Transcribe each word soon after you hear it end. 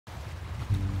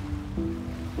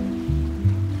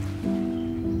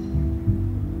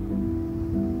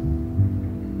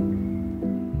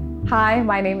Hi,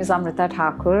 my name is Amrita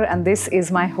Thakur and this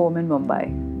is my home in Mumbai.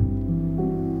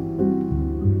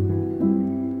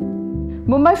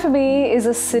 Mumbai for me is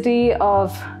a city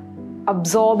of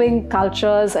absorbing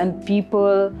cultures and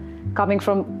people coming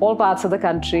from all parts of the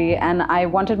country, and I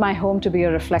wanted my home to be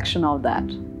a reflection of that.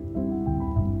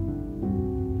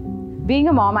 Being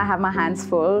a mom, I have my hands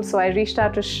full, so I reached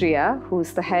out to Shreya,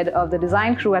 who's the head of the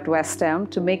design crew at West Elm,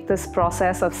 to make this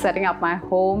process of setting up my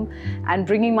home and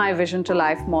bringing my vision to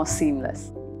life more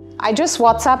seamless. I just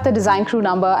WhatsApped the design crew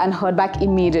number and heard back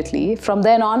immediately. From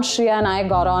then on, Shreya and I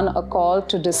got on a call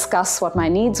to discuss what my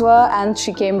needs were, and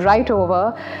she came right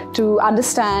over to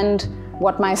understand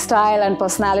what my style and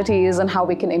personality is and how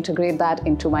we can integrate that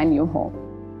into my new home.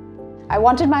 I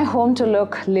wanted my home to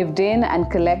look lived in and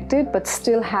collected, but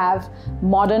still have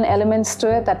modern elements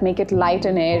to it that make it light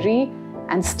and airy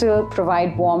and still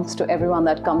provide warmth to everyone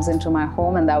that comes into my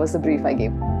home, and that was the brief I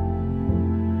gave.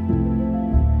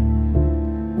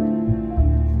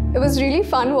 It was really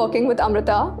fun working with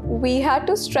Amrita. We had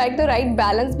to strike the right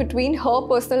balance between her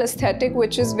personal aesthetic,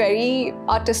 which is very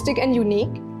artistic and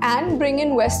unique, and bring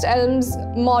in West Elm's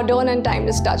modern and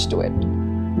timeless touch to it.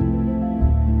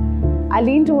 I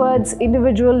lean towards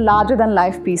individual,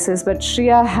 larger-than-life pieces, but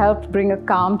Shreya helped bring a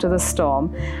calm to the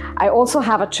storm. I also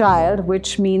have a child,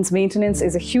 which means maintenance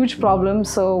is a huge problem,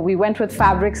 so we went with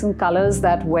fabrics and colors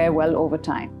that wear well over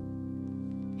time.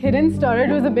 Hidden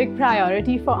storage was a big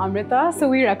priority for Amrita, so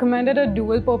we recommended a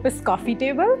dual-purpose coffee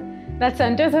table that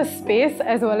centers her space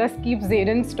as well as keeps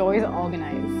Zayden's toys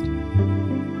organized.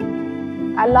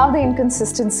 I love the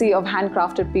inconsistency of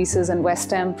handcrafted pieces, and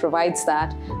West Elm provides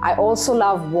that. I also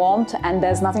love warmth, and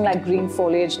there's nothing like green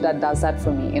foliage that does that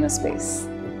for me in a space.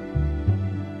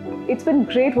 It's been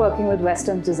great working with West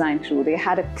Elm's design crew. They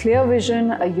had a clear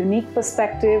vision, a unique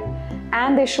perspective,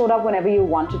 and they showed up whenever you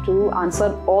wanted to,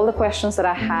 answered all the questions that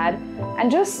I had,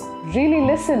 and just really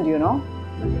listened, you know.